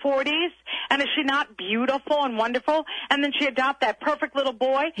in her 40s? And is she not beautiful and wonderful? And then she adopted that perfect little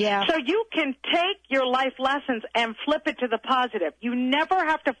boy? Yeah. So you can take your life lessons and flip it to the positive. You never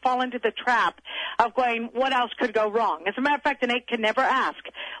have to fall into the trap of going, what else could go wrong? As a matter of fact, an 8 can never ask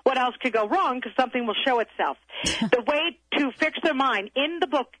what else could go wrong, because something will show itself. The way to fix their mind, in the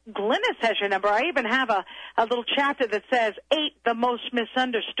book, Glynis has your number. I even have a little chapter that says 8, the most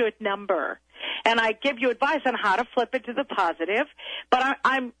misunderstood number. And I give you advice on how to flip it to the positive. But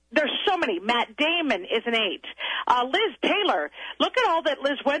there's so many. Matt Damon is an 8. Liz Taylor, look at all that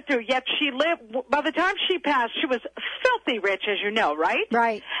Liz went through, yet she lived, by the time she passed, she was filthy rich, as you know, right?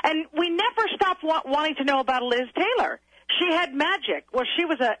 Right. And we never stopped wanting to know about Liz Taylor. She had magic. Well, she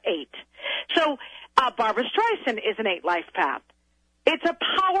was an 8. So Barbara Streisand is an 8 life path. It's a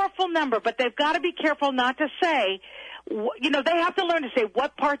powerful number, but they've got to be careful not to say, they have to learn to say,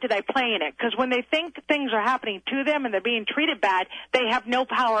 what part did I play in it? Because when they think things are happening to them and they're being treated bad, they have no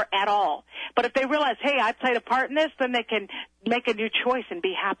power at all. But if they realize, hey, I played a part in this, then they can make a new choice and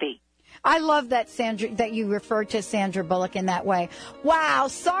be happy. I love that, Sandra, that you referred to Sandra Bullock in that way. Wow.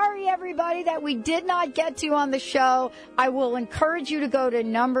 Sorry, everybody, that we did not get to on the show. I will encourage you to go to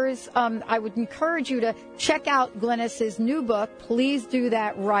Numbers. I would encourage you to check out Glynis's new book. Please do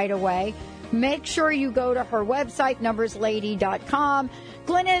that right away. Make sure you go to her website, numberslady.com.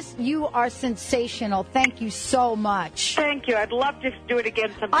 Glynis, you are sensational. Thank you so much. Thank you. I'd love to do it again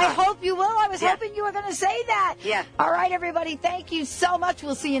sometime. I hope you will. I was hoping you were going to say that. Yes. All right, everybody. Thank you so much.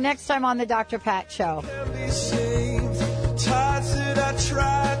 We'll see you next time on the Dr. Pat Show. Tides that I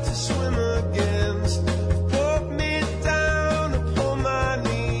tried to swim